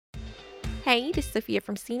Hey, this is Sophia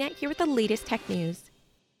from CNET here with the latest tech news.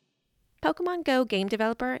 Pokemon Go game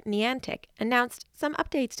developer Niantic announced some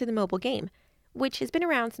updates to the mobile game, which has been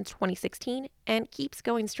around since 2016 and keeps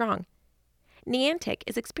going strong. Niantic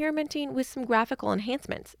is experimenting with some graphical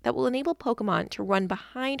enhancements that will enable Pokemon to run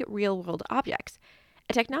behind real-world objects,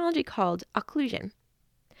 a technology called Occlusion.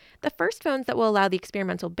 The first phones that will allow the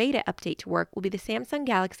experimental beta update to work will be the Samsung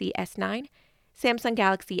Galaxy S9, Samsung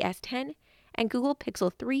Galaxy S10, and Google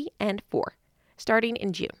Pixel 3 and 4, starting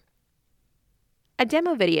in June. A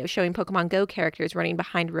demo video showing Pokemon Go characters running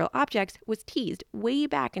behind real objects was teased way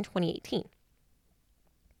back in 2018.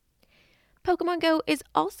 Pokemon Go is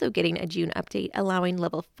also getting a June update allowing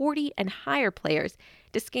level 40 and higher players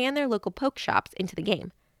to scan their local Poke Shops into the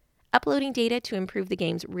game, uploading data to improve the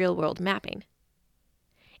game's real-world mapping.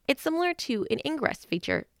 It's similar to an ingress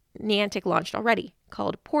feature Niantic launched already,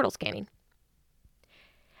 called portal scanning.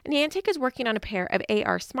 Niantic is working on a pair of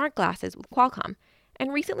AR smart glasses with Qualcomm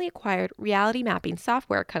and recently acquired reality mapping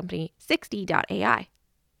software company 60.ai.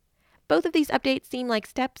 Both of these updates seem like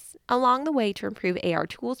steps along the way to improve AR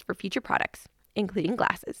tools for future products, including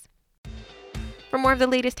glasses. For more of the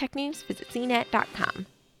latest tech news, visit cnet.com.